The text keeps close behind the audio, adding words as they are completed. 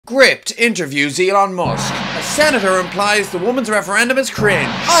Gript interviews Elon Musk. A senator implies the woman's referendum is cringe.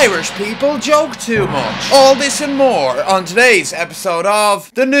 Irish people joke too much. All this and more on today's episode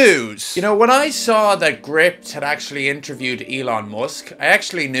of The News. You know, when I saw that Gript had actually interviewed Elon Musk, I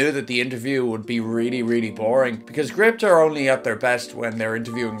actually knew that the interview would be really boring, because Gript are only at their best when they're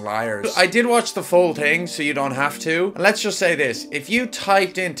interviewing liars. I did watch the full thing, so you don't have to. And let's just say this, if you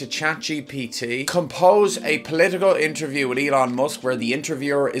typed into ChatGPT, compose a political interview with Elon Musk where the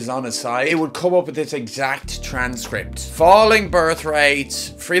interviewer is on his side, it would come up with this exact transcript. Falling birth rates,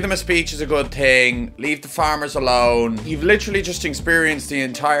 freedom of speech is a good thing, leave the farmers alone. You've literally just experienced the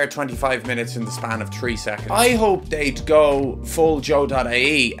entire 25 minutes in the span of 3 seconds. I hope they'd go full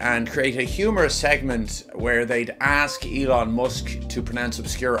Joe.ie and create a humorous segment where they'd ask Elon Musk to pronounce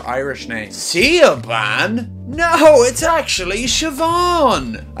obscure Irish names. Siobhan? No, it's actually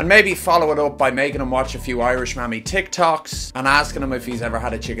Siobhan! And maybe follow it up by making him watch a few Irish mammy TikToks and asking him if he's ever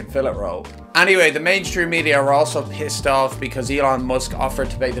had a chicken fillet roll. Anyway, the mainstream media are also pissed off because Elon Musk offered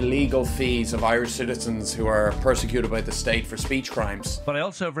to pay the legal fees of Irish citizens who are persecuted by the state for speech crimes. But I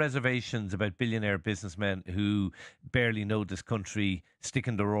also have reservations about billionaire businessmen who barely know this country,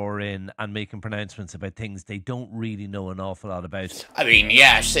 sticking the roar in and making pronouncements about things they don't really know an awful lot about. I mean,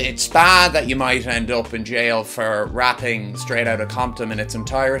 yes, it's bad that you might end up in jail for rapping Straight Outta Compton in its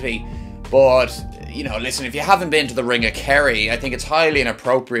entirety, but, you know, listen, if you haven't been to the Ring of Kerry, I think it's highly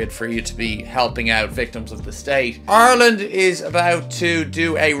inappropriate for you to be helping out victims of the state. Ireland is about to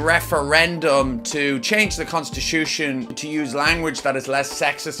do a referendum to change the constitution to use language that is less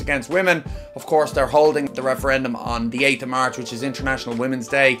sexist against women. Of course, they're holding the referendum on the 8th of March, which is International Women's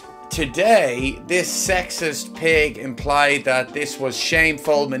Day. Today, this sexist pig implied that this was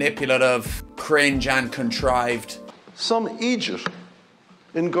shameful, manipulative, cringe and contrived. Some idiot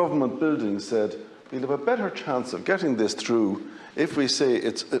in government buildings said, we'll have a better chance of getting this through if we say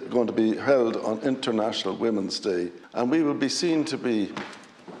it's going to be held on International Women's Day, and we will be seen to be,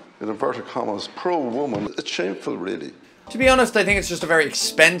 in inverted commas, pro-woman. It's shameful, really. To be honest, I think it's just a very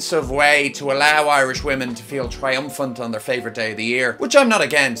expensive way to allow Irish women to feel triumphant on their favourite day of the year, which I'm not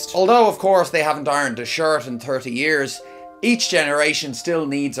against. Although, of course, they haven't ironed a shirt in 30 years, each generation still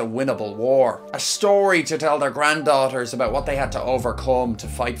needs a winnable war. A story to tell their granddaughters about what they had to overcome to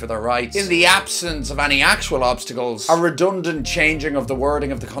fight for their rights. In the absence of any actual obstacles, a redundant changing of the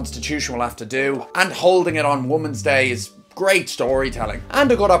wording of the Constitution will have to do, and holding it on Women's Day is great storytelling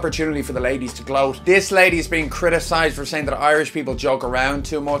and a good opportunity for the ladies to gloat. This lady is being criticised for saying that Irish people joke around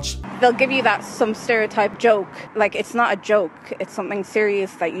too much. They'll give you that some stereotype joke, like it's not a joke, it's something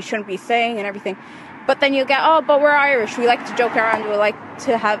serious that you shouldn't be saying and everything. But then you'll get, oh, but we're Irish, we like to joke around, we like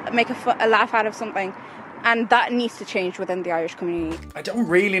to make a laugh out of something. And that needs to change within the Irish community. I don't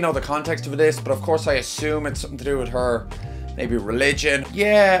really know the context of this, but of course I assume it's something to do with her, maybe religion.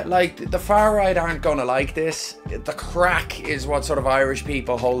 Yeah, like, the far right aren't gonna like this. The Craic is what sort of Irish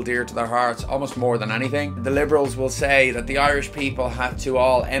people hold dear to their hearts, almost more than anything. The Liberals will say that the Irish people had to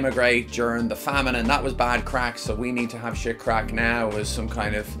all emigrate during the famine, and that was bad crack, so we need to have shit crack now as some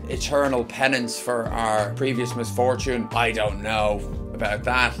kind of eternal penance for our previous misfortune. I don't know about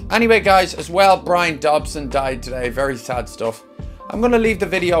that. Anyway, guys, as well, Brian Dobson died today. Very sad stuff. I'm gonna leave the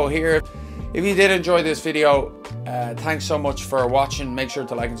video here. If you did enjoy this video, thanks so much for watching. Make sure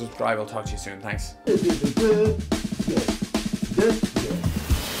to like and subscribe. I'll talk to you soon. Thanks.